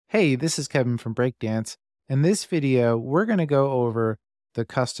Hey, this is Kevin from Breakdance. In this video, we're going to go over the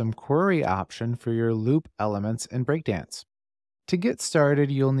custom query option for your loop elements in Breakdance. To get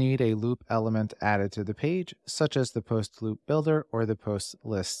started, you'll need a loop element added to the page, such as the post loop builder or the post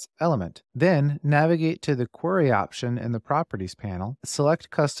lists element. Then navigate to the query option in the properties panel, select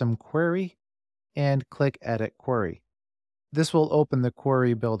custom query, and click edit query. This will open the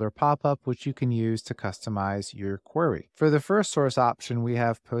Query Builder pop-up, which you can use to customize your query. For the first source option, we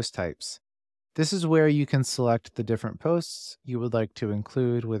have post types. This is where you can select the different posts you would like to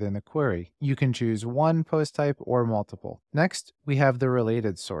include within the query. You can choose one post type or multiple. Next, we have the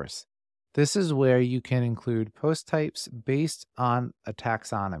related source. This is where you can include post types based on a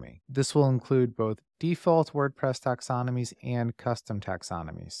taxonomy. This will include both default WordPress taxonomies and custom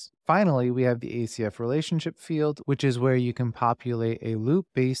taxonomies. Finally, we have the ACF relationship field, which is where you can populate a loop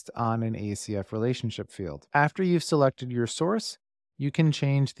based on an ACF relationship field. After you've selected your source, you can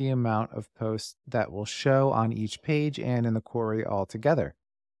change the amount of posts that will show on each page and in the query altogether.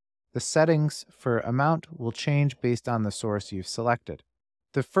 The settings for amount will change based on the source you've selected.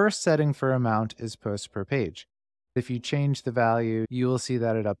 The first setting for amount is posts per page. If you change the value, you will see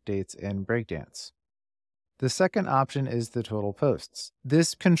that it updates in Breakdance. The second option is the total posts.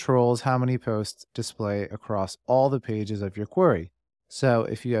 This controls how many posts display across all the pages of your query. So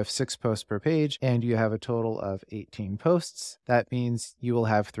if you have 6 posts per page and you have a total of 18 posts, that means you will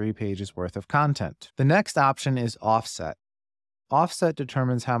have 3 pages worth of content. The next option is offset. Offset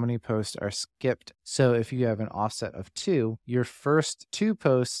determines how many posts are skipped. So if you have an offset of 2, your first 2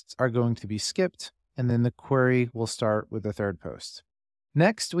 posts are going to be skipped, and then the query will start with the third post.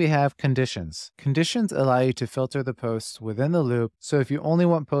 Next, we have conditions. Conditions allow you to filter the posts within the loop. So if you only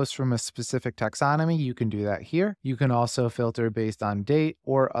want posts from a specific taxonomy, you can do that here. You can also filter based on date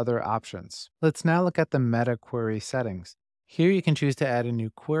or other options. Let's now look at the meta query settings. Here you can choose to add a new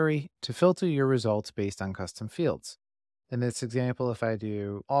query to filter your results based on custom fields. In this example, if I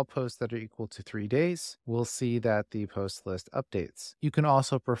do all posts that are equal to 3 days, we'll see that the post list updates. You can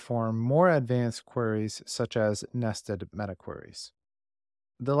also perform more advanced queries such as nested meta queries.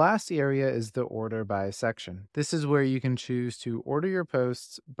 The last area is the order by section. This is where you can choose to order your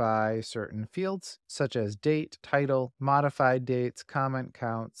posts by certain fields, such as date, title, modified dates, comment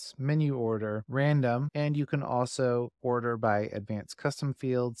counts, menu order, random, and you can also order by advanced custom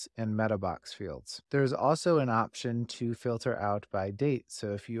fields and meta box fields. There's also an option to filter out by date.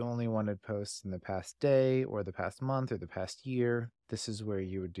 So if you only wanted posts in the past day or the past month or the past year, this is where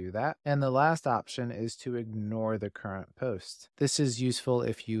you would do that. And the last option is to ignore the current post. This is useful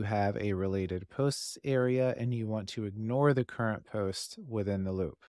if you have a related posts area and you want to ignore the current post within the loop.